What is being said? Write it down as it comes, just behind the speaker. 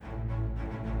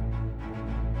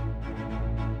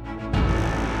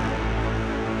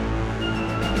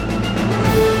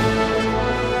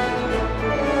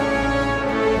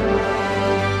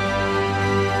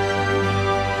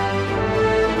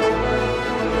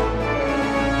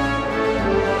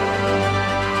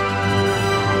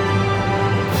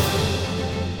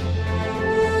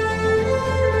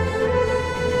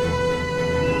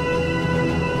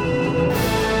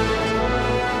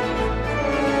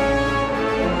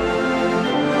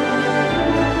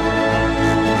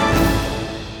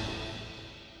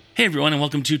Hey everyone, and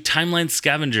welcome to Timeline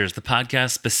Scavengers, the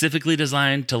podcast specifically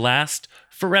designed to last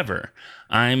forever.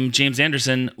 I'm James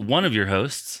Anderson, one of your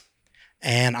hosts.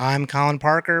 And I'm Colin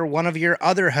Parker, one of your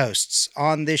other hosts.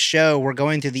 On this show, we're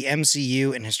going through the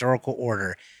MCU in historical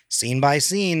order, scene by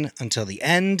scene, until the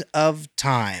end of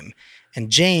time. And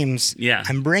James,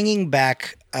 I'm bringing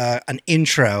back an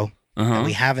intro that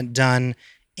we haven't done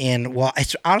in, well,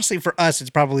 it's honestly for us, it's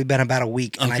probably been about a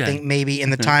week. And I think maybe in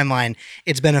the timeline,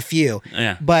 it's been a few.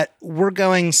 Yeah. But we're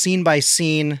going scene by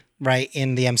scene, right,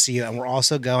 in the MCU. And we're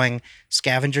also going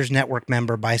Scavengers Network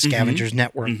member by Scavengers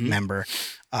Network member.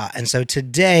 And so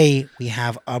today we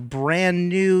have a brand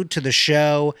new to the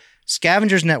show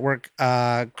Scavengers Network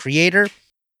creator.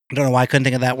 I don't know why I couldn't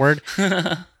think of that word.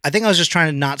 I think I was just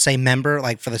trying to not say member,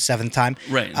 like for the seventh time.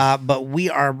 Right. But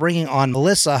we are bringing on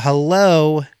Melissa.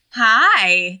 Hello.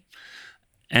 Hi.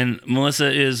 And Melissa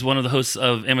is one of the hosts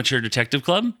of Amateur Detective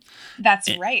Club.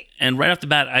 That's right. And right off the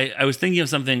bat, I was thinking of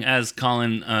something as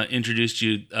Colin introduced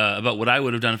you about what I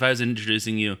would have done if I was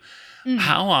introducing you.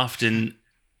 How often,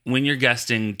 when you're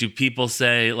guesting, do people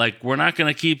say, like, we're not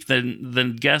going to keep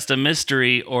the guest a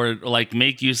mystery or, like,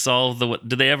 make you solve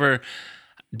the...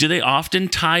 Do they often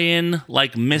tie in,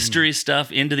 like, mystery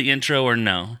stuff into the intro or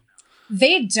no?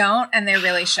 They don't, and they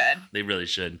really should. They really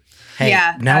should. Hey,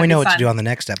 yeah, now we know what to do on the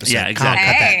next episode. Yeah, exactly.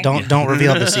 Cut that. Don't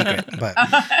reveal the secret. But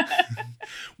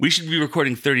we should be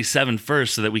recording 37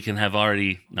 first so that we can have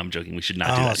already... No, I'm joking. We should not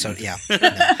do that. So, yeah.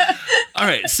 All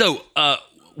right. So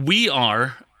we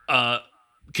are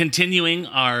continuing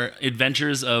our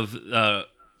adventures of...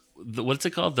 what's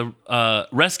it called? The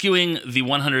rescuing the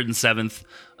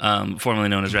 107th, formerly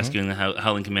known as rescuing the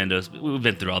Howling Commandos. We've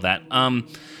been through all that.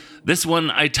 This one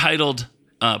I titled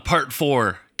Part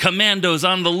 4, Commandos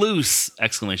on the Loose! !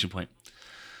 It's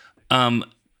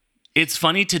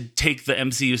funny to take the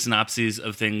MCU synopses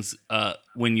of things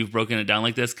when you've broken it down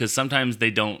like this, because sometimes they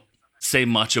don't say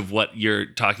much of what you're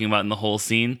talking about in the whole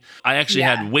scene. I actually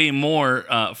had way more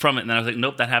from it, and then I was like,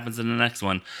 nope, that happens in the next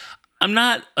one. I'm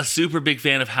not a super big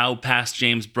fan of how Past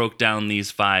James broke down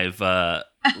these 5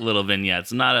 little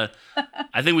vignettes. I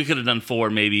think we could have done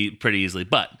 4 maybe pretty easily,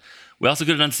 but we also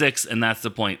could have done 6, and that's the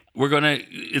point.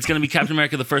 It's gonna be Captain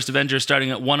America: The First Avenger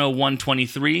starting at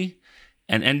 101:23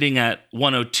 and ending at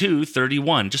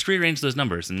 102:31. Just rearrange those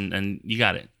numbers, and you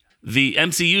got it. The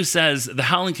MCU says the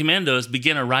Howling Commandos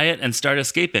begin a riot and start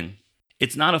escaping.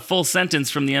 It's not a full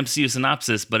sentence from the MCU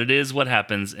synopsis, but it is what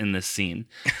happens in this scene.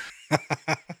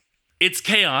 It's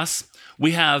chaos.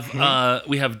 We have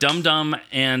Dum Dum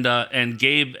and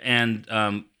Gabe and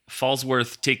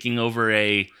Falsworth taking over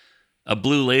a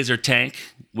blue laser tank.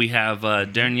 We have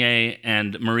Dernier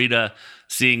and Marita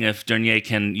seeing if Dernier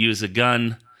can use a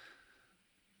gun,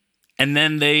 and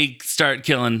then they start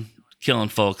killing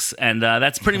folks, and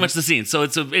that's pretty much the scene. So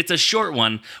it's a short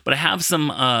one, but I have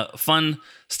some fun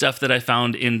stuff that I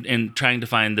found in trying to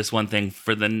find this one thing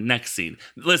for the next scene.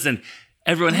 Listen.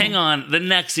 Everyone, hang on. The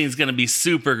next scene is going to be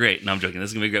super great. No, I'm joking.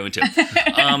 This is going to be a great one,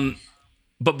 too.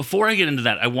 But before I get into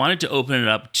that, I wanted to open it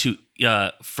up to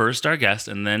first our guest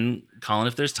and then Colin,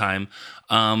 if there's time.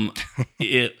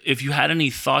 If you had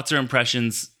any thoughts or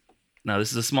impressions, now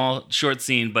this is a small, short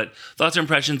scene, but thoughts or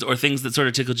impressions or things that sort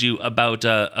of tickled you about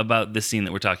this scene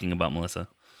that we're talking about, Melissa.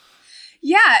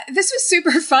 Yeah, this was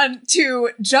super fun to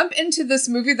jump into this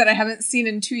movie that I haven't seen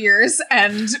in 2 years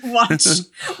and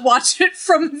watch it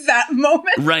from that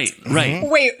moment. Right.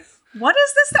 Wait, what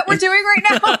is this that we're doing right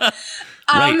now?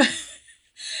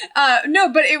 No,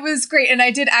 but it was great. And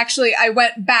I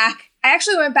went back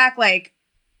like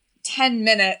 10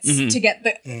 minutes to get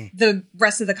the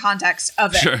rest of the context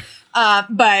of it. Sure.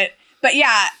 But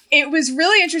yeah, it was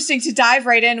really interesting to dive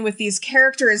right in with these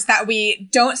characters that we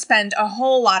don't spend a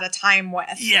whole lot of time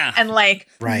with. Yeah. And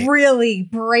really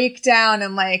break down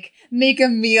and like make a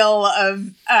meal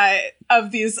of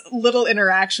these little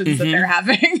interactions that they're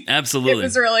having. Absolutely. It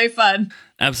was really fun.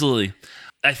 Absolutely.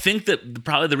 I think that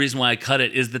probably the reason why I cut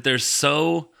it is that there's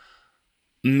so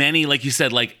many, like you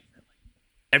said, like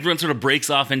everyone sort of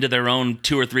breaks off into their own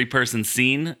 2 or 3 person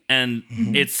scene, and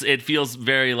it feels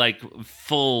very like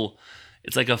full.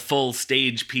 It's like a full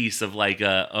stage piece of like,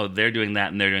 they're doing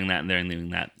that and they're doing that and they're doing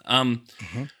that.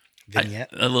 Vignette.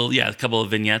 A couple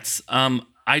of vignettes.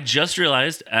 I just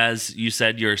realized, as you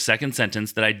said, your second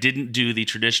sentence, that I didn't do the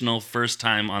traditional first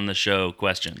time on the show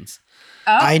questions.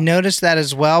 Oh. I noticed that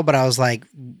as well, but I was like,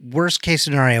 worst case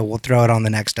scenario, we'll throw it on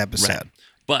the next episode. Right.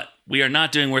 But we are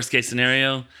not doing worst case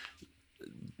scenario.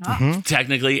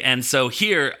 Technically, and so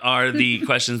here are the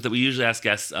questions that we usually ask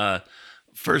guests.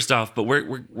 First off, but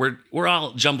we're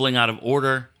all jumbling out of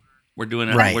order. We're doing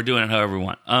it. Right. We're doing it however we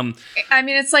want. I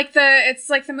mean, it's like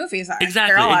the movies are.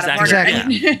 Exactly, They're all out of order.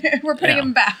 exactly. And we're putting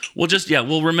them back.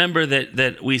 We'll remember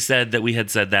that we said that we had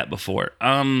said that before.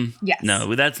 Yes.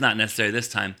 No, that's not necessary this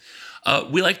time.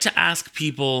 We like to ask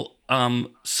people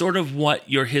sort of what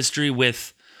your history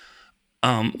with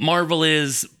Marvel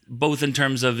is, both in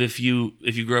terms of if you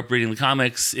grew up reading the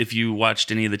comics, if you watched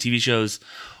any of the TV shows,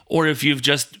 or if you've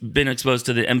just been exposed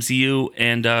to the MCU,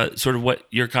 and sort of what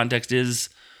your context is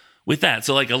with that.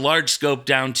 So like a large scope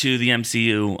down to the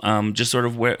MCU, just sort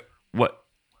of what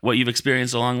you've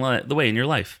experienced along the way in your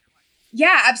life.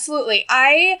 Yeah, absolutely.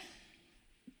 I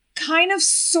kind of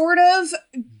sort of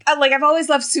like, I've always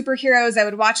loved superheroes. I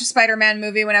would watch a Spider-Man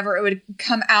movie whenever it would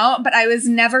come out, but I was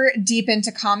never deep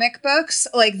into comic books.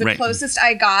 Like the closest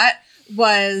I got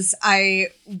was I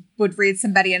would read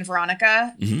some Betty and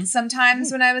Veronica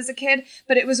sometimes when I was a kid,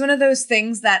 but it was one of those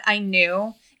things that I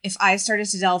knew if I started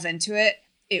to delve into it,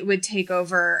 it would take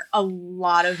over a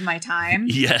lot of my time.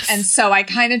 Yes. And so I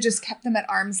kind of just kept them at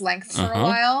arm's length for a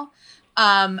while.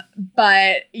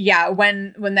 But yeah,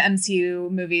 when the MCU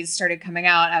movies started coming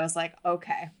out, I was like,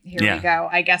 okay, here we go.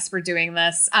 I guess we're doing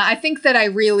this. I think that I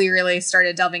really, really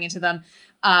started delving into them.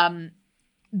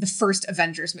 The first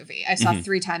Avengers movie I saw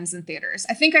 3 times in theaters.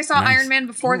 I think I saw Iron Man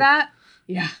before that.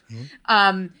 Yeah.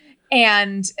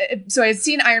 And so I had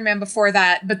seen Iron Man before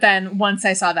that, but then once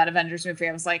I saw that Avengers movie,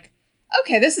 I was like,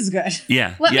 okay, this is good.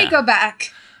 Yeah. Let me go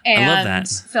back and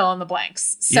fill in the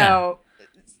blanks. So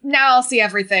now I'll see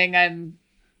everything. I'm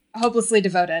hopelessly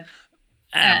devoted.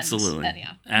 Absolutely.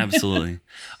 Absolutely.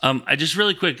 I just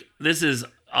really quick, this is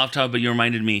off topic, but you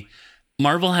reminded me,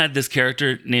 Marvel had this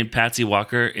character named Patsy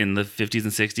Walker in the 50s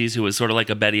and 60s who was sort of like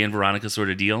a Betty and Veronica sort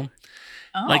of deal.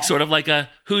 Oh. Like sort of like a,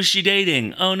 who's she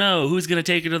dating? Oh no, who's going to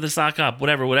take her to the sock hop?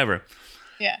 Whatever.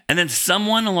 Yeah. And then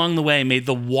someone along the way made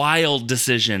the wild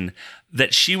decision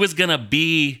that she was going to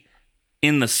be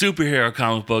in the superhero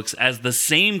comic books as the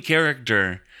same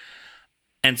character.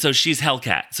 And so she's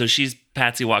Hellcat. So she's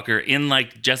Patsy Walker in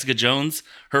like Jessica Jones,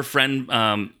 her friend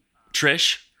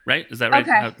Trish, right? Is that right?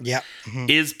 Okay. Yep.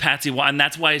 Is Patsy Walker. And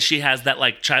that's why she has that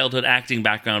like childhood acting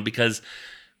background, because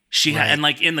she and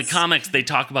like in the comics, they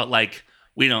talk about like,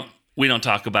 we don't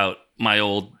talk about my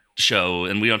old show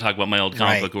and we don't talk about my old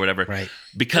comic book or whatever,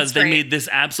 because they made this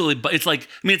absolutely, it's like,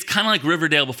 I mean, it's kind of like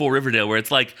Riverdale before Riverdale, where it's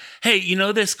like, hey, you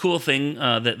know this cool thing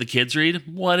that the kids read?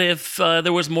 What if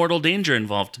there was mortal danger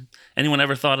involved? Anyone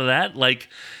ever thought of that? Like,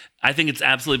 I think it's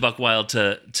absolutely buck wild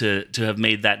to have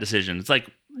made that decision. It's like,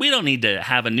 we don't need to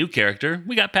have a new character.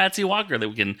 We got Patsy Walker that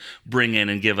we can bring in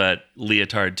and give a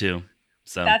leotard to.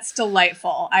 So that's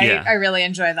delightful. I really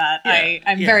enjoy that. Yeah.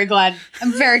 I'm very glad.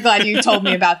 I'm very glad you told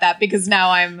me about that, because now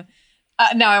I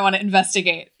want to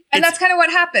investigate. And that's kind of what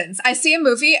happens. I see a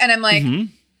movie and I'm like,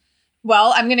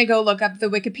 well, I'm going to go look up the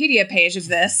Wikipedia page of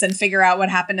this and figure out what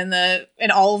happened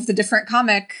in all of the different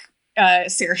comic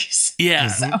series. Yeah.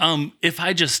 So. If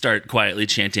I just start quietly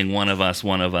chanting one of us,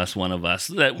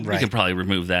 that we can probably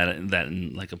remove that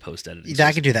in like a post editing.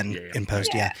 I could do that in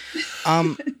post. Yeah.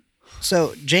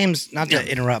 So, James, not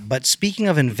to interrupt, but speaking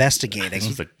of investigating... This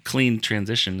was a clean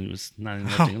transition. It was not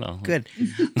interrupting at all. Good.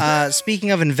 Speaking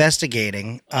of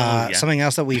investigating, something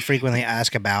else that we frequently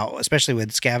ask about, especially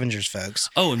with Scavengers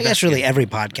folks, I guess really every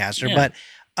podcaster, but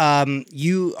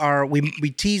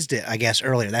we teased it, I guess,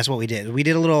 earlier. That's what we did. We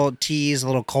did a little tease, a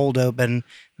little cold open,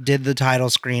 did the title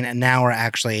screen, and now we're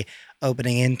actually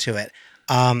opening into it.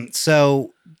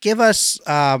 So give us,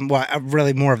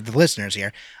 really more of the listeners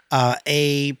here,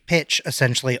 a pitch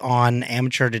essentially on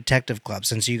Amateur Detective Club,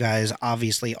 since you guys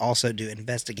obviously also do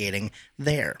investigating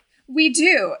there. We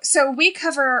do. So we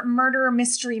cover murder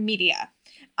mystery media.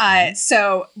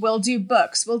 So we'll do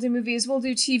books, we'll do movies, we'll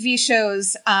do TV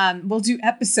shows, we'll do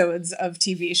episodes of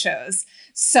TV shows.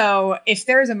 So if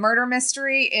there's a murder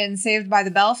mystery in Saved by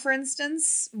the Bell, for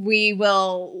instance, we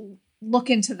will look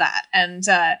into that, and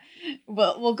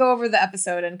we'll go over the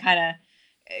episode and kind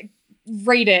of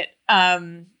rate it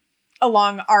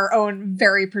along our own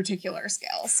very particular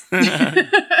scales.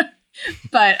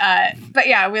 But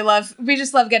yeah, we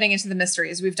just love getting into the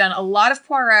mysteries. We've done a lot of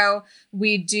Poirot.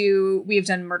 We've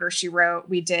done Murder, She Wrote.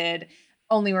 We did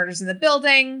Only Murders in the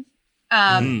Building.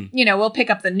 We'll pick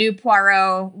up the new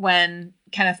Poirot when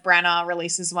Kenneth Branagh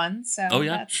releases one. So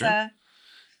sure.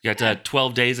 You got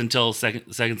 12 days until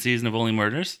second season of Only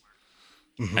Murders.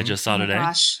 I just saw today.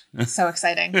 Gosh, so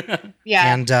exciting.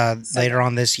 Yeah. And later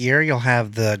on this year, you'll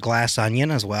have the Glass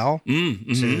Onion as well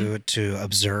to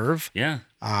observe. Yeah.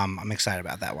 I'm excited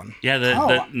about that one. Yeah,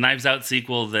 the Knives Out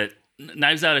sequel that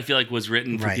Knives Out, I feel like, was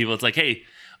written for people. It's like, hey,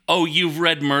 you've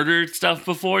read murder stuff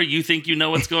before? You think you know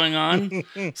what's going on?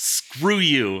 Screw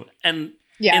you. And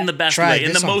Yeah. in the best Try way,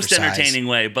 in this the on most for size. entertaining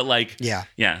way. But like, Yeah.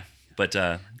 yeah. But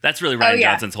that's really Ryan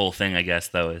yeah. Johnson's whole thing, I guess.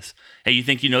 Though is, hey, you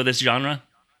think you know this genre?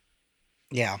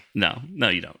 Yeah. No,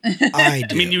 you don't. I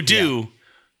do. I mean, you do,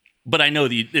 but I know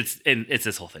that it's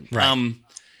this whole thing. Right.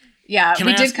 Yeah, Can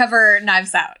we I did ask- cover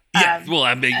Knives Out. Yeah, well,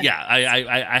 I mean, yeah,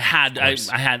 I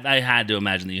had to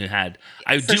imagine that you had.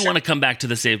 I do sure. want to come back to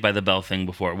the Saved by the Bell thing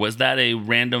before. Was that a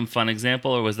random fun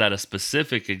example, or was that a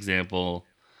specific example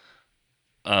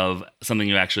of something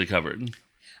you actually covered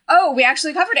Oh, we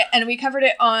actually covered it, and we covered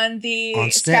it on the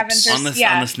On Snips. Scavengers.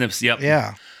 on the Snips? Yep.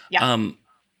 Yeah. Yeah.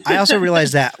 I also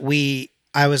realized that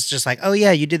I was just like, oh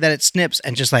yeah, you did that at Snips,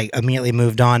 and just like immediately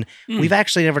moved on. We've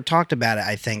actually never talked about it,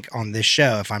 I think, on this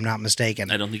show, if I'm not mistaken.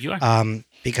 I don't think you are.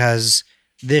 Because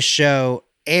this show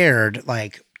aired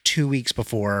like 2 weeks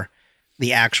before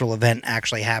the actual event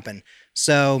actually happened.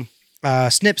 So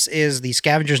Snips is the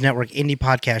Scavengers Network Indie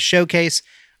Podcast Showcase,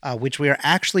 which we are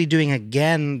actually doing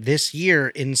again this year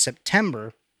in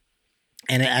September.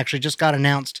 And it actually just got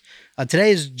announced.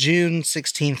 Today is June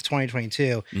 16th,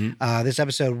 2022. This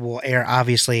episode will air,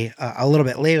 obviously, a little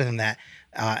bit later than that.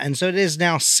 And so it is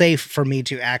now safe for me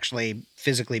to actually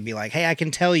physically be like, hey, I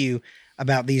can tell you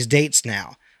about these dates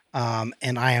now.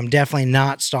 And I am definitely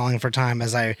not stalling for time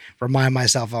as I remind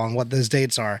myself on what those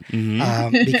dates are.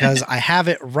 Because I have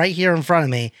it right here in front of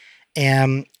me.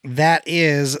 And that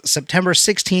is September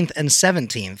 16th and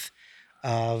 17th.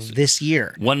 Of this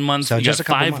year. 1 month. So You just got a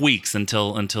couple 5 months. weeks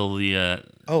until the.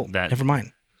 that. Never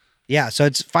mind. Yeah, so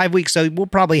it's 5 weeks. So we'll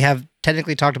probably have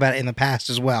technically talked about it in the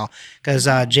past as well, because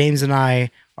James and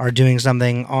I are doing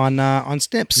something on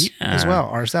Snips as well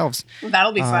ourselves.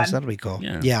 That'll be fun. So that'll be cool.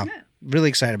 Yeah. Yeah, really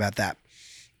excited about that.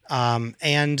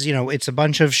 And it's a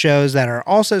bunch of shows that are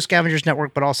also Scavengers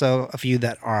Network, but also a few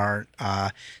that are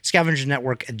Scavengers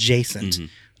Network adjacent.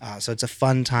 So it's a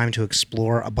fun time to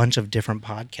explore a bunch of different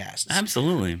podcasts.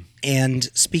 Absolutely. And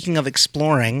speaking of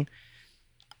exploring,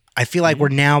 I feel like we're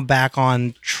now back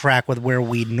on track with where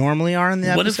we normally are in the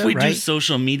What episode, if we right? do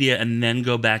social media and then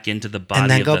go back into the body? And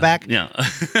then of go the- back? Yeah.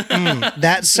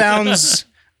 That sounds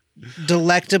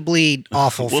delectably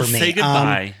awful We'll for me. say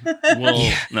goodbye.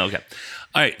 No, okay.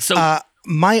 All right. So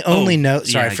My only note,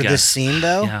 yeah, I for guess. this scene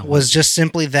though, Yeah, was just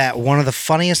simply that one of the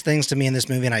funniest things to me in this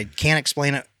movie, and I can't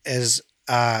explain it, is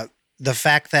the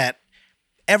fact that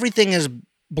everything is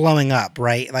blowing up,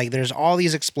 right? Like there's all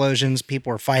these explosions,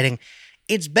 people are fighting.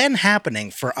 It's been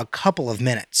happening for a couple of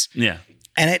minutes. yeah.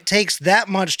 And it takes that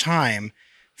much time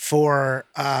for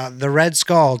the Red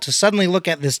Skull to suddenly look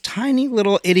at this tiny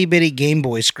little itty bitty Game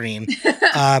Boy screen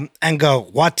and go,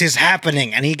 "What is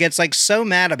happening?" And he gets like so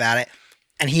mad about it,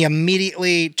 and he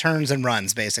immediately turns and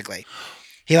runs. Basically,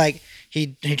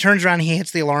 he turns around, he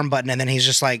hits the alarm button, and then he's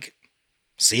just like,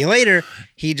 "See you later."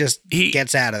 He just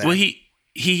gets out of there. Well,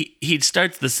 he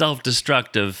starts the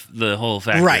self-destruct of the whole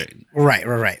factory.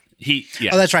 Right. Yeah.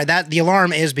 Oh, that's right. That the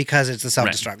alarm is because it's the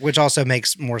self-destruct, which also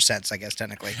makes more sense, I guess,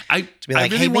 technically. to be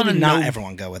like, hey, maybe not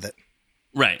everyone go with it.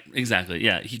 Right. Exactly.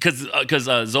 Yeah. Because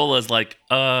Zola's like,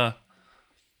 What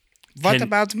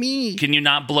about me? can you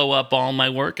not blow up all my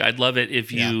work? I'd love it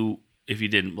if you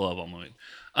didn't blow up all my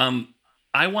work.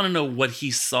 I want to know what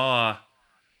he saw.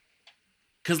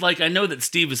 Because like I know that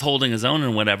Steve is holding his own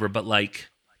and whatever, but like,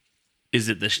 is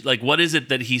it what is it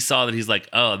that he saw that he's like,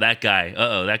 oh, that guy,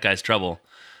 that guy's trouble?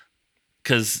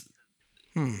 Because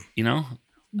Do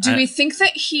we think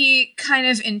that he kind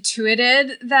of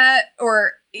intuited that,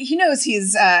 or he knows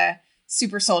he's a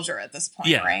super soldier at this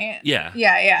point, right? Yeah.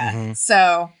 Yeah.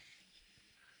 So,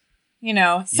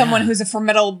 someone who's a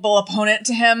formidable opponent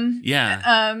to him.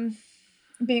 Yeah.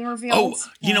 Being revealed. Oh,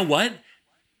 you know what?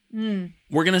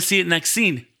 We're gonna see it next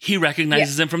scene. He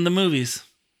recognizes him from the movies.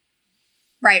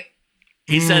 Right.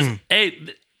 He says, "Hey,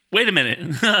 wait a minute.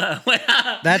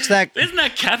 That's that. Isn't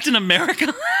that Captain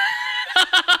America?"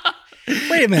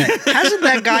 Wait a minute. Hasn't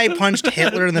that guy punched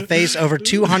Hitler in the face over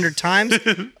 200 times?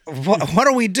 What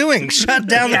are we doing? Shut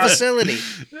down the facility.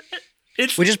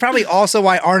 Which is probably also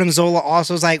why Arnim Zola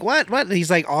also is like, what? He's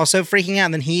like also freaking out.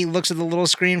 And then he looks at the little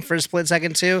screen for a split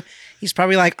second too. He's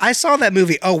probably like, I saw that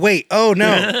movie. Oh, wait. Oh,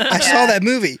 no. I saw that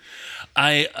movie.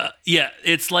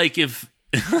 It's like if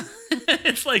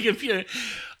you're,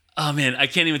 oh man, I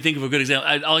can't even think of a good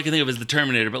example. All I can think of is the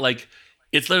Terminator, but like,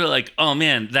 it's literally like, oh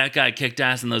man, that guy kicked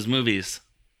ass in those movies.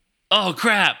 Oh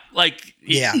crap. Like,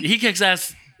 he kicks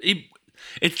ass.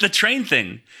 It's the train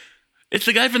thing. It's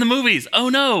the guy from the movies. Oh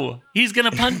no, he's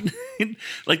gonna punch.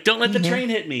 Like, don't let the train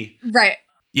hit me. Right.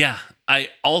 Yeah. I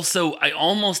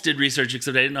almost did research,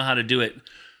 except I didn't know how to do it.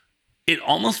 It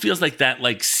almost feels like that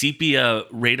like sepia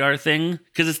radar thing,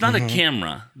 because it's not a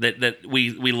camera that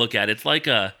we look at. It's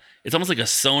almost like a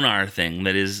sonar thing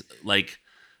that is like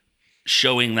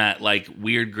showing that like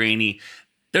weird grainy.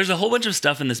 There's a whole bunch of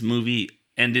stuff in this movie,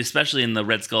 and especially in the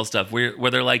Red Skull stuff, where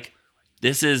they're like,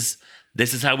 this is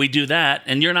how we do that,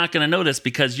 and you're not going to notice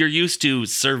because you're used to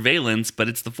surveillance, but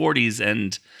it's the 40s,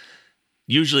 and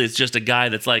usually it's just a guy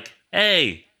that's like,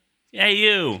 hey,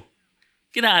 you,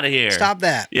 get out of here. Stop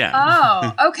that. Yeah.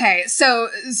 Oh, okay. So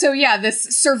yeah, this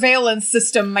surveillance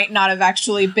system might not have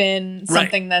actually been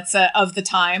something that's of the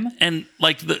time. And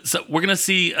like, so we're gonna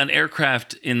see an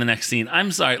aircraft in the next scene.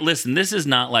 I'm sorry, listen, this is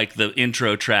not like the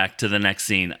intro track to the next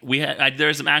scene.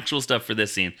 There's some actual stuff for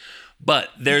this scene, but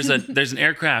there's an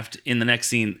aircraft in the next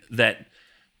scene that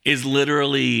is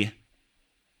literally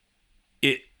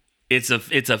it's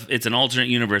an alternate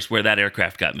universe where that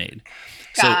aircraft got made.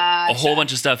 So Gotcha. a whole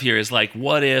bunch of stuff here is like,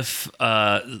 what if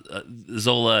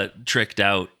Zola tricked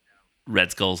out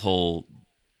Red Skull's whole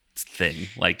thing?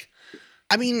 Like,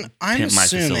 I mean, I'm Pimp My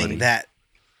Facility. assuming that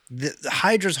the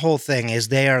Hydra's whole thing is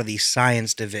they are the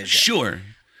science division. sure,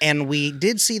 And we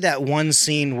did see that one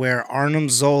scene where Arnim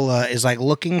Zola is like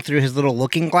looking through his little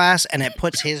looking glass and it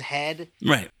puts his head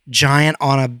right. giant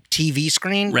on a TV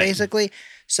screen, Right. basically.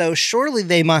 So surely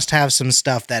they must have some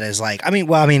stuff that is like,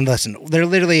 listen, they're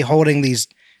literally holding these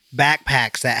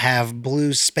backpacks that have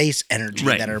blue space energy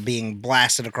Right. that are being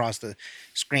blasted across the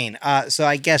screen. So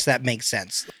I guess that makes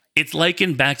sense. It's like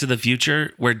in Back to the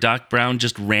Future where Doc Brown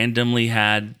just randomly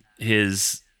had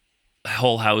his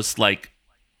whole house like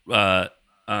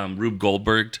Rube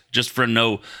Goldberg just for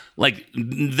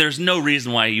there's no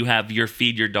reason why you have your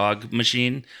feed your dog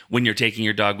machine when you're taking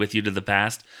your dog with you to the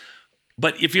past.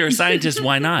 But if you're a scientist,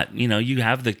 why not? You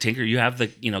have the tinker, you have the,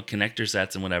 connector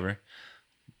sets and whatever.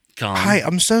 Colin. Hi,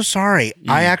 I'm so sorry.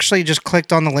 I actually just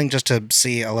clicked on the link just to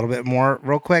see a little bit more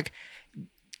real quick.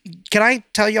 Can I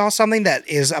tell y'all something that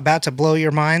is about to blow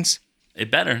your minds?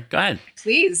 It better. Go ahead.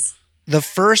 Please. The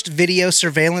first video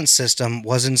surveillance system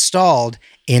was installed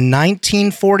in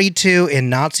 1942 in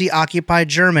Nazi-occupied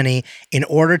Germany in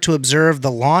order to observe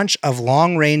the launch of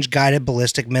long-range guided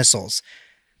ballistic missiles.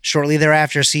 Shortly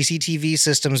thereafter, CCTV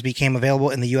systems became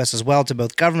available in the U.S. as well to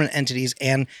both government entities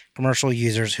and commercial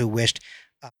users who wished.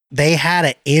 They had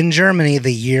it in Germany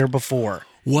the year before.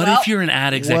 What Well- if you're an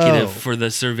ad executive Whoa. for the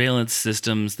surveillance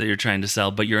systems that you're trying to sell,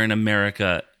 but you're in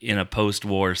America in a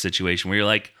post-war situation where you're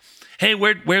like, hey,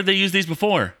 where'd they use these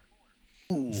before?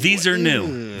 These are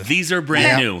new. These are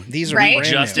brand new. These are Right?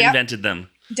 brand Just new. Yep. invented them.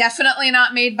 Definitely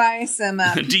not made by some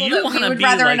Do people you that want we to would be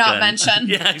rather like not a- mention.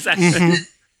 Yeah, exactly.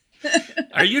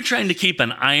 Are you trying to keep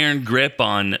an iron grip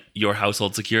on your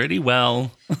household security?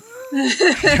 Well,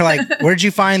 They're like, where'd you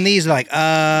find these? They're like,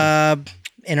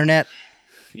 internet.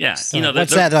 yeah. What's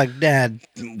that? They're like, Dad.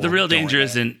 The real danger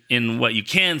is in what you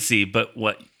can see, but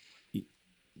what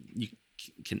you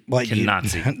cannot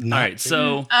see. All right,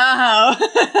 so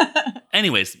Oh.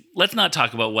 anyways, let's not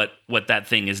talk about what that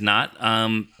thing is not.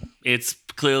 It's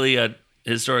clearly a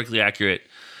historically accurate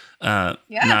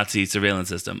Nazi surveillance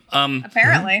system.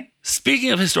 Apparently.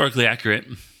 Speaking of historically accurate,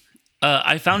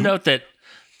 I found out that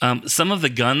some of the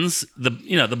guns, the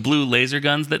blue laser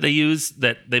guns that they use,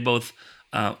 that they both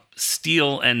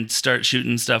steal and start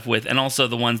shooting stuff with, and also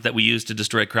the ones that we used to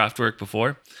destroy Kraftwerk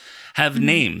before, have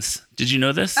names. Did you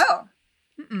know this? Oh.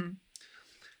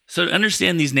 So to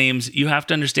understand these names, you have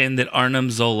to understand that Arnim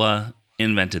Zola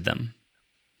invented them.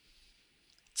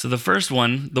 So the first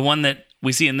one, the one that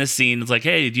we see in this scene, is like,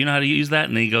 hey, do you know how to use that?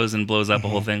 And then he goes and blows up a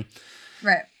whole thing.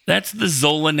 Right. That's the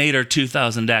Zolanator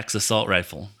 2000X assault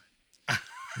rifle.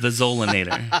 The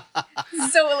Zolanator.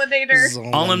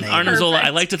 Zolanator. Arnim Zola, I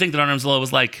Perfect. like to think that Arnim Zola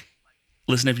was like,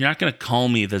 listen, if you're not going to call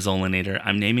me the Zolanator,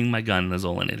 I'm naming my gun the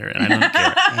Zolanator, and I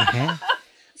don't care.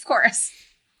 Of course.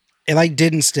 It like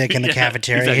didn't stick in the Yeah,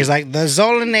 cafeteria. exactly. He's like, the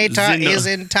Zolanator Zindo. is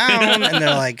in town. And they're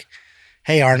like,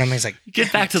 hey, Arnim. He's like,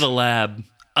 Get back to the lab.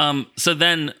 So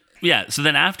then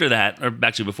after that, or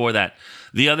actually before that,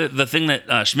 the thing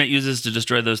that Schmidt uses to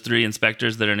destroy those three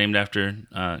inspectors that are named after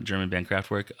German band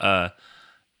Kraftwerk,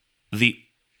 the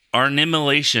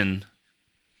Arnihilation,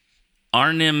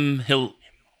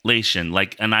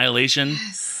 like annihilation,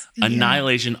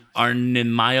 annihilation,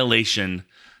 Arnihilation,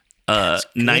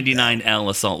 99L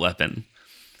assault weapon.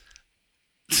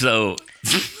 So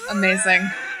Amazing.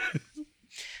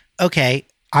 okay,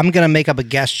 I'm going to make up a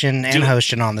guestion and Do it.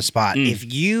 hostion on the spot.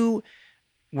 If you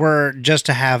were just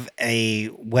to have a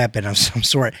weapon of some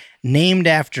sort named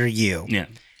after you, yeah,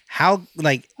 how,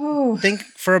 like, Ooh. think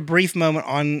for a brief moment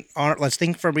let's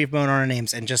think for a brief moment on our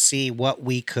names and just see what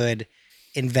we could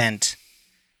invent,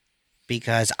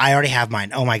 because I already have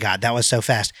mine. Oh my God, that was so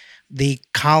fast. The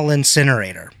Colin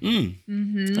Incinerator.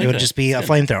 It would just be a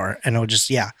flamethrower, and it would just,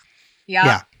 yeah.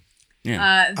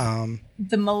 Yeah.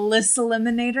 The Melissa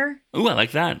Eliminator. Ooh, I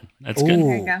like that. That's Ooh. good.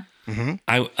 There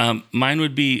you go. Mine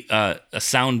would be a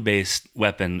sound-based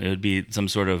weapon. It would be some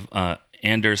sort of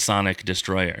Andersonic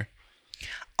destroyer.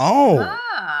 Oh,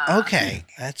 okay.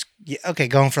 That's okay.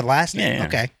 Going for the last name. Yeah.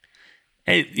 Okay.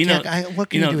 Hey, what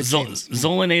can you do with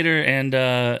Zolinator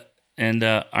and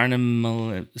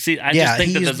Arnim. See, I just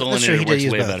think that the Zolinator works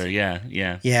way better.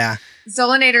 Yeah.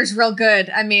 Zolinator's real good.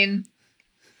 I mean,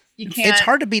 you can't. It's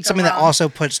hard to beat something that also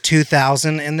puts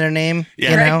 2000 in their name.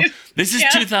 Yeah. You know, Right. This is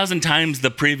 2,000 times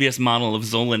the previous model of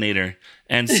Zolinator.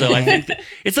 And so I think that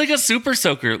it's like a Super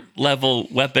Soaker level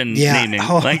weapon naming.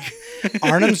 Oh. Like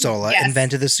Arnim Zola Yes.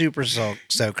 invented the Super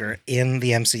Soaker in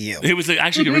the MCU. it was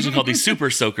actually originally called the Super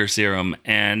Soaker Serum,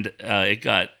 and it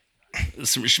got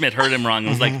Schmidt heard him wrong and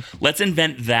was like, "Let's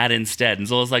invent that instead." And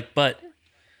Zola's like, "But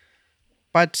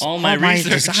all my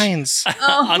research designs,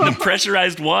 on the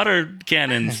pressurized water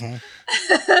cannons."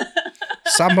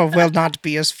 some of will not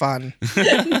be as fun.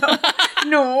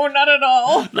 No, not at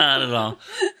all. Not at all.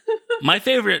 My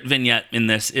favorite vignette in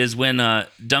this is when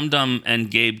Dum Dum and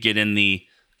Gabe get in the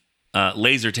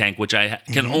laser tank, which I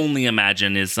can only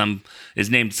imagine is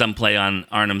named some play on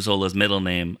Arnim Zola's middle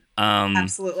name.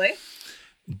 Absolutely.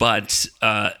 But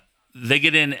they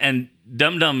get in, and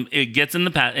Dum Dum gets in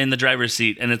the driver's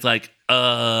seat, and it's like,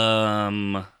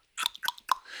 and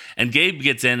Gabe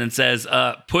gets in and says,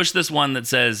 "Push this one that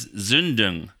says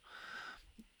Zündung,"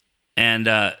 and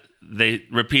they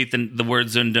repeat the word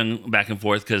Zündung back and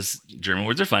forth because German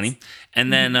words are funny,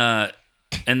 and then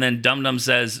Dum Dum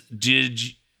says, do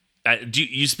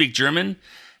you speak German?"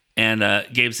 And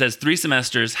Gabe says, 3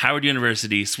 semesters, Howard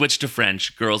University, switch to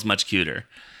French, girls much cuter.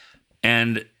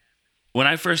 And when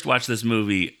I first watched this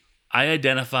movie, I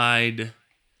identified...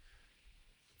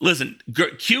 Listen,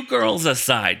 cute girls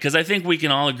aside, because I think we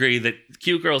can all agree that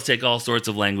cute girls take all sorts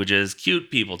of languages, cute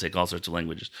people take all sorts of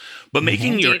languages. But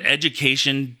making your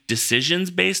education decisions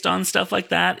based on stuff like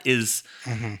that is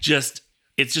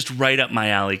it's just right up my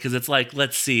alley, because it's like,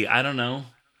 let's see, I don't know.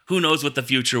 Who knows what the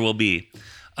future will be?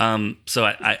 So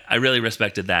I really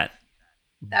respected that.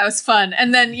 That was fun.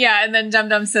 And then Dum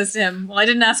Dum says to him, "Well, I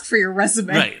didn't ask for your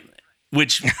resume." Right.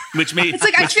 Which made It's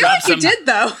like, I feel like you did,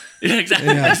 though. Yeah,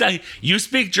 exactly. You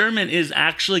speak German is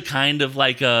actually kind of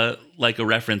like a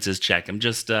references check. I'm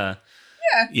just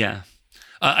yeah.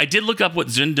 I did look up what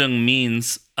Zündung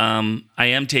means. I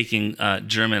am taking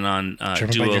German on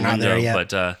Duolingo,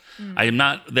 but I am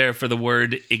not there for the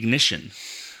word ignition.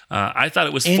 I thought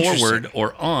it was forward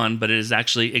or on, but it is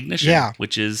actually ignition,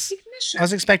 which is... Ignition. I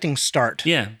was expecting start.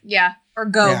 Yeah. Yeah, or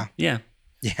go. Yeah.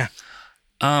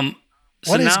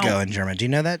 What is go in German? Do you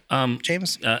know that,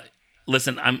 James?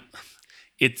 Listen,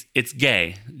 it's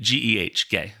gay, Geh,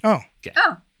 gay. Oh, gay.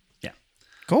 Oh, yeah,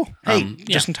 cool. Hey,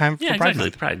 just in time for Pride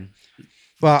Month. Pride.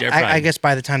 Well, Pride. I guess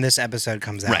by the time this episode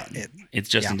comes out, it's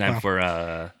just in time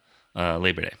for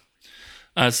Labor Day.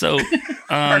 So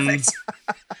perfect.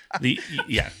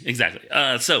 Exactly.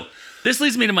 So this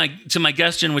leads me to my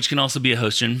question, which can also be a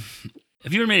hostion.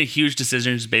 Have you ever made huge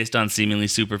decisions based on seemingly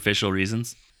superficial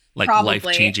reasons? Like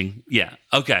life-changing? Yeah.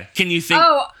 Okay. Can you think...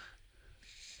 Oh,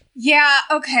 yeah.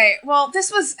 Okay. Well,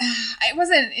 this was... It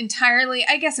wasn't entirely...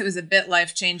 I guess it was a bit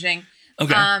life-changing.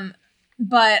 Okay.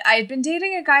 But I'd been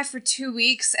dating a guy for 2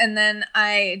 weeks, and then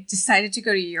I decided to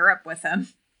go to Europe with him.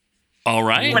 All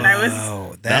right. When I was...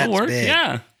 Oh, that'll work. big.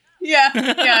 Yeah.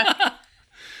 Yeah.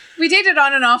 We dated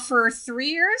on and off for 3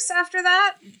 years after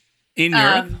that. In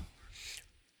Europe?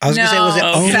 I was going to say, was it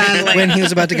only sadly. when he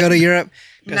was about to go to Europe?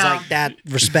 Because No. like that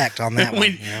respect on that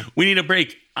one. We need a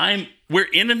break. We're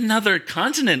in another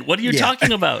continent. What are you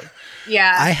talking about?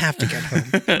 Yeah. I have to get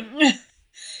home.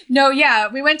 No, yeah.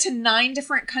 We went to 9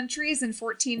 different countries in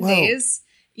 14 Whoa. days.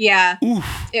 Yeah. Oof.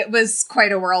 It was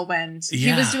quite a whirlwind.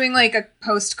 Yeah. He was doing like a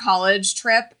post-college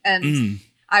trip, and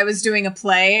I was doing a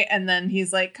play, and then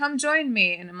he's like, "Come join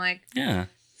me." And I'm like, Yeah.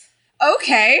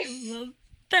 "Okay.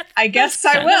 I guess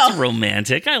I will." That's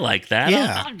romantic. I like that.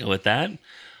 Yeah. I'll go with that.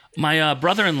 My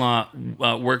brother-in-law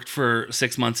worked for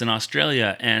 6 months in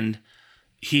Australia, and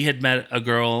he had met a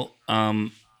girl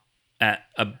at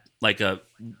a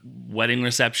wedding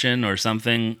reception or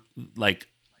something like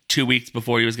 2 weeks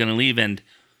before he was going to leave, and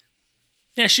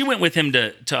yeah, she went with him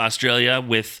to Australia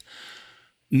with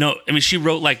she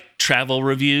wrote like travel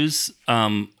reviews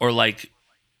or like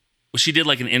she did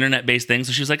like an internet-based thing,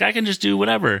 so she was like, I can just do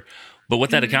whatever. But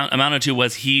what that amounted to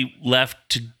was he left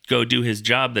to go do his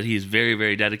job that he's very,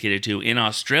 very dedicated to in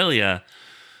Australia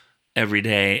every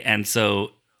day. And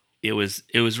so it was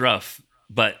rough.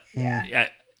 But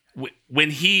when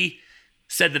he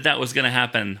said that was going to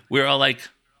happen, we were all like,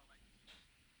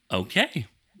 okay,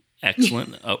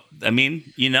 excellent. I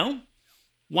mean,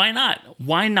 Why not?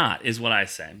 Why not is what I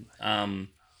say.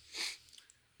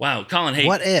 Wow, Colin. Hey,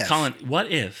 what if? Colin, what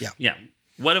if? Yeah. Yeah.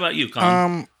 What about you,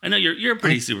 Colin? I know you're a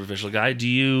pretty superficial guy. Do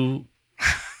you?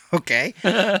 Okay.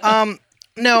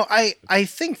 No, I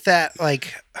think that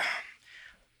like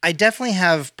I definitely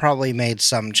have probably made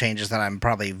some changes that I'm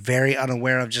probably very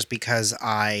unaware of just because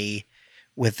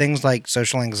with things like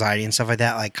social anxiety and stuff like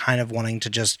that, like kind of wanting to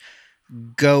just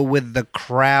go with the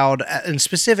crowd and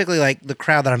specifically like the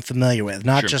crowd that I'm familiar with,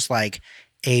 not just like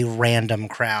a random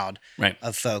crowd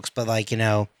of folks, but like,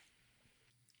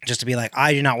 just to be like,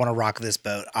 I do not want to rock this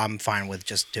boat. I'm fine with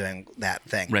just doing that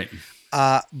thing. Right.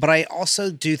 But I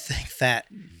also do think that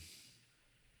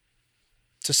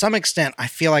to some extent, I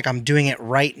feel like I'm doing it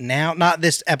right now. Not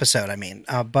this episode, I mean,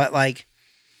 but like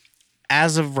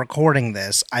as of recording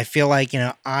this, I feel like,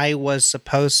 I was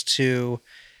supposed to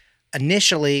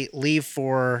initially leave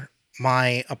for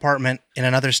my apartment in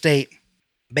another state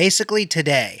basically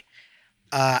today.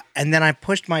 And then I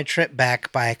pushed my trip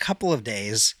back by a couple of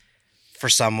days for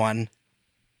someone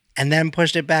and then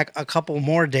pushed it back a couple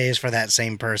more days for that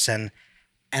same person.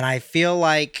 And I feel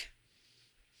like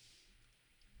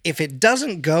if it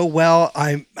doesn't go well,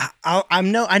 I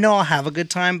know I'll have a good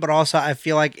time, but also I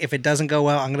feel like if it doesn't go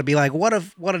well, I'm going to be like, what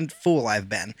a fool I've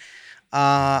been.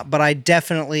 But I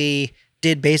definitely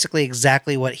did basically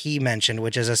exactly what he mentioned,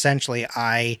 which is essentially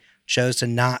I chose to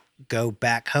not go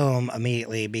back home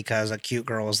immediately because a cute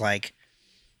girl was like,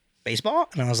 baseball?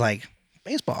 And I was like,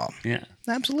 baseball. Yeah.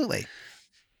 Absolutely.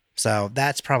 So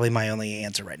that's probably my only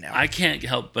answer right now. I can't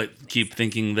help but keep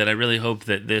thinking that I really hope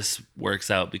that this works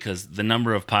out because the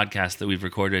number of podcasts that we've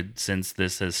recorded since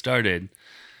this has started.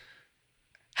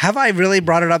 Have I really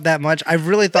brought it up that much? I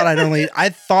really thought I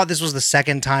thought this was the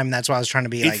second time. That's why I was trying to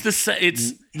be it's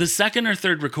the second or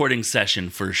third recording session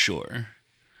for sure.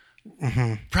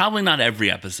 Mm-hmm. Probably not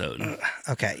every episode.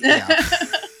 Okay. Yeah.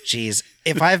 Jeez.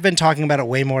 If I've been talking about it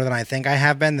way more than I think I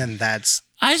have been, then that's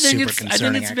super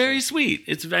concerning. Very sweet.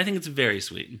 I think it's very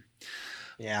sweet.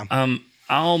 Yeah.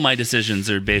 All my decisions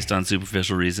are based on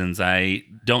superficial reasons. I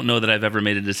don't know that I've ever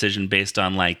made a decision based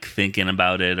on like thinking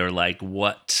about it or like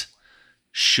what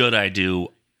should I do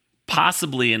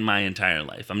possibly in my entire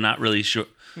life. I'm not really sure.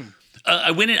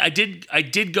 I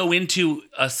did go into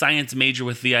a science major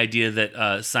with the idea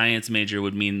that science major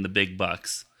would mean the big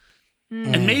bucks.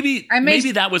 And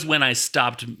maybe that was when I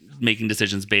stopped making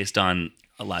decisions based on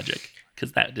a logic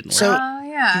because that didn't work. So,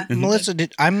 yeah. Melissa,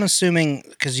 I'm assuming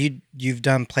because you've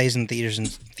done plays in theater and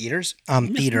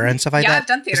stuff like that. Yeah, I've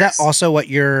done theaters. Is that also what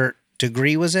your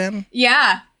degree was in?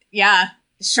 Yeah,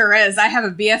 sure is. I have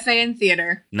a BFA in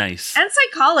theater. Nice. And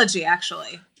psychology,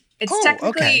 actually.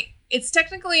 It's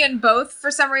technically in both.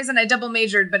 For some reason, I double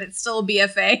majored, but it's still a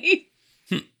BFA.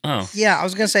 Oh. Yeah, I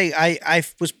was going to say, I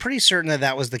was pretty certain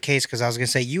that was the case because I was going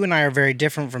to say, you and I are very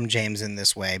different from James in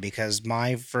this way because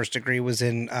my first degree was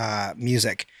in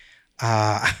music.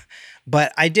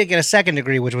 But I did get a second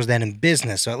degree, which was then in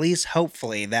business. So at least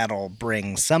hopefully that'll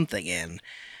bring something in.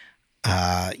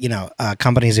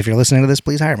 Companies, if you're listening to this,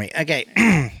 please hire me. Okay.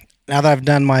 Now that I've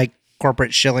done my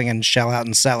corporate shilling and shell out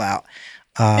and sell out,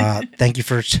 thank you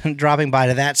for dropping by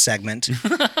to that segment.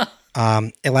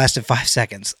 It lasted 5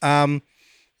 seconds.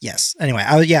 Yes. Anyway,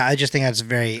 I just think that's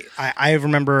I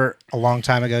remember a long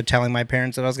time ago telling my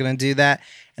parents that I was going to do that.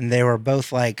 And they were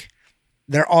both like,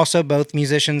 they're also both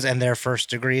musicians and their first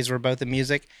degrees were both in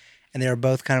music. And they were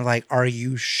both kind of like, are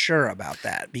you sure about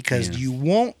that? Because you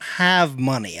won't have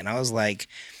money. And I was like,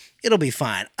 it'll be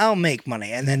fine. I'll make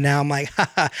money. And then now I'm like,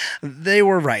 they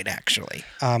were right, actually.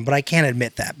 But I can't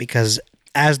admit that because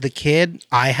as the kid,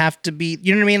 I have to be,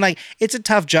 you know what I mean? Like, it's a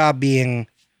tough job being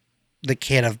the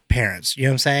kid of parents. You know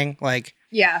what I'm saying? Like,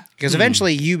 yeah. Because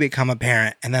eventually you become a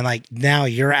parent and then like now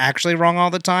you're actually wrong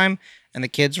all the time and the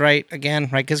kid's right again,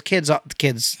 right? Because kids,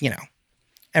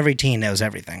 every teen knows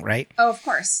everything, right? Oh, of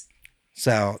course.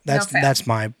 So that's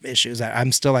my issue. Is that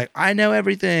I'm still like, I know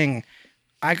everything.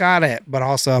 I got it. But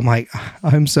also I'm like,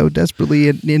 I'm so desperately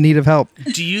in need of help.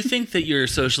 Do you think that your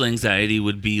social anxiety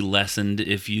would be lessened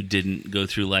if you didn't go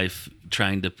through life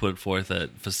trying to put forth a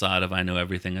facade of I know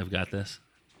everything, I've got this?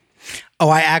 Oh,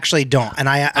 I actually don't. And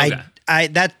Okay.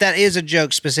 that is a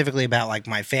joke specifically about like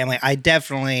my family. I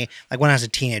definitely, like when I was a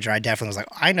teenager, I definitely was like,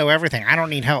 I know everything. I don't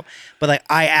need help. But like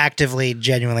I actively,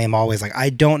 genuinely am always like,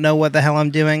 I don't know what the hell I'm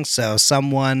doing. So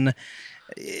someone,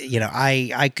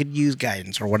 I could use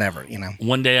guidance or whatever,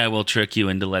 One day I will trick you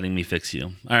into letting me fix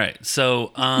you. All right.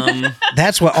 So,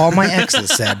 that's what all my exes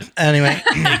said. Anyway.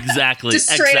 Exactly. Just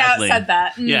straight out said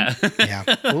that. Yeah.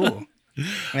 Yeah. Ooh.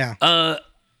 Yeah.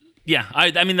 Yeah,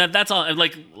 I mean that's all.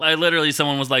 Like, I literally,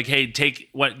 someone was like, "Hey, do you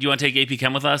want to take AP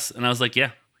Chem with us?" And I was like,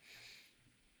 "Yeah."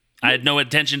 I had no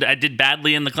attention. I did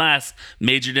badly in the class,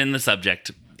 majored in the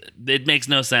subject. It makes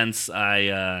no sense.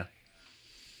 I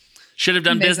should have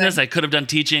done business. I could have done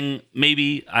teaching.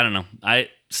 Maybe. I don't know. I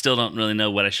still don't really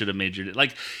know what I should have majored in.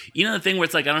 Like, you know, the thing where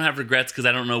it's like, I don't have regrets because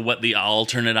I don't know what the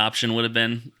alternate option would have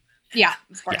been. Yeah,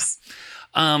 of course.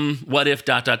 Yeah. What if ...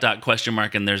 question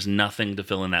mark, and there's nothing to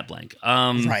fill in that blank.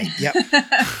 Right. Yep.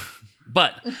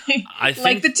 But I think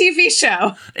like the TV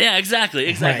show. Yeah, exactly.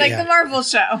 Right, like the Marvel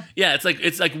show. Yeah, it's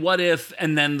like what if,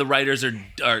 and then the writers are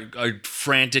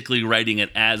frantically writing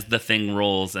it as the thing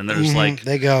rolls, and they're just like,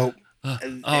 they go, oh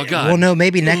god. Well, no,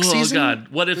 maybe next season. Oh god,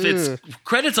 what if it's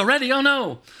credits already? Oh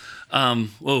no.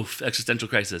 Existential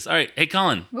crisis. All right, hey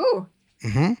Colin. Ooh.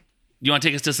 Mm-hmm. You want to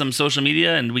take us to some social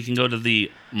media, and we can go to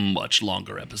the much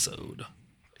longer episode.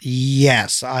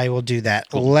 Yes, I will do that.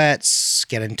 Cool. Let's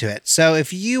get into it. So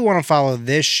if you want to follow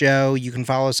this show, you can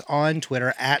follow us on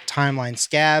Twitter at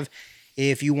TimelineScav.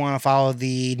 If you want to follow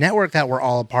the network that we're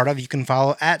all a part of, you can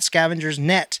follow at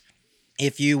ScavengersNet.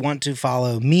 If you want to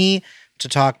follow me to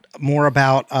talk more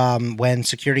about when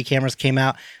security cameras came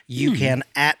out, you can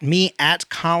at me at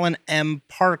Colin M.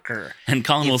 Parker. And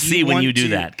Colin will see when you do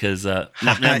that, because never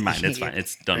mind, it's fine.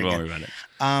 Don't worry about it.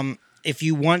 If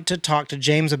you want to talk to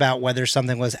James about whether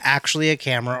something was actually a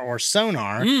camera or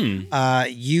sonar,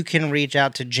 you can reach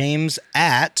out to James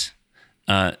at...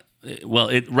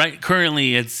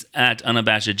 currently it's at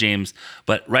Unabashed James,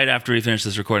 but right after we finish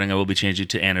this recording, I will be changing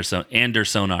to Ander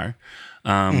Sonar,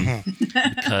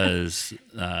 because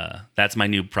that's my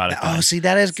new product. Oh, see,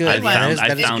 that is good.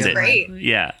 I found it. Great.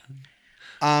 Yeah.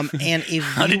 And if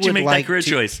how did you make that career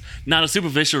choice? Not a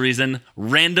superficial reason.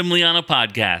 Randomly on a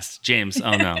podcast, James.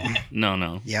 Oh no,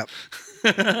 no. Yep.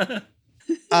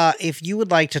 If you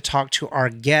would like to talk to our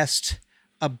guest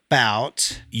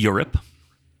about Europe.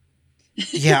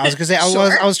 Yeah, I was gonna say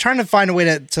I was trying to find a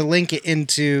way to link it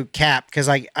into Cap, because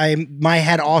my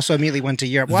head also immediately went to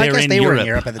Europe. Well, I guess they were in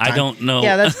Europe at the time. I don't know.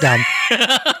 Yeah, that's dumb.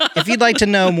 If you'd like to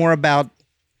know more about,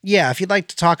 if you'd like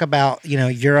to talk about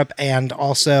Europe and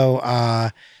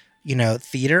also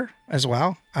theater as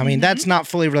well. I mean, that's not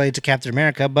fully related to Captain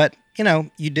America, but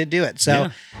you did do it. So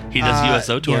he does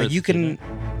USO tour. You can.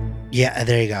 Yeah,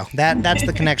 there you go. That's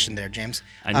the connection there, James.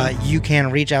 I know. You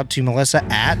can reach out to Melissa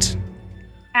at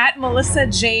Melissa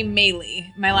J.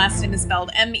 Mailey. My last name is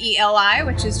spelled M-E-L-I,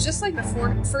 which is just like the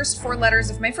first four letters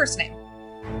of my first name.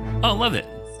 Oh, love it.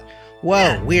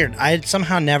 Whoa, weird. I had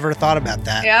somehow never thought about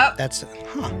that. Yep. That's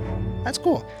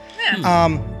cool.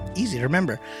 Yeah. Easy to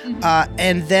remember.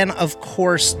 And then, of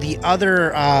course, the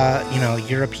other,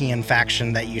 European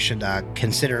faction that you should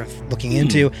consider looking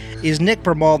into is Nick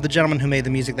Bramald, the gentleman who made the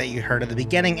music that you heard at the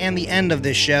beginning and the end of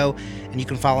this show. And you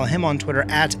can follow him on Twitter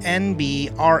at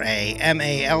NBRAMALD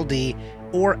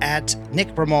or at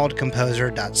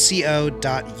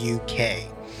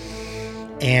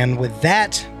nickbramaldcomposer.co.uk. And with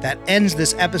that ends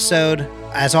this episode.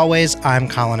 As always, I'm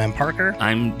Colin M. Parker.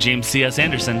 I'm James C.S.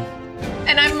 Anderson.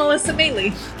 And I'm Melissa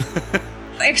Bailey.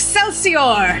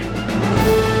 Excelsior!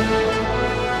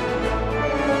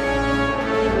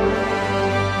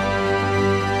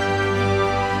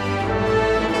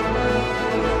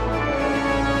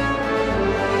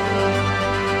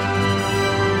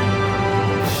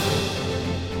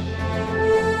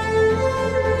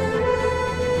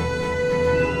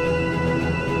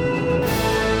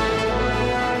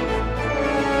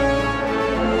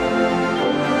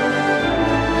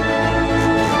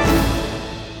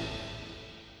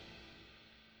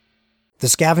 The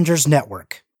Scavengers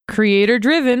Network.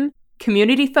 Creator-driven.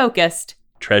 Community-focused.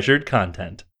 Treasured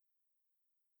content.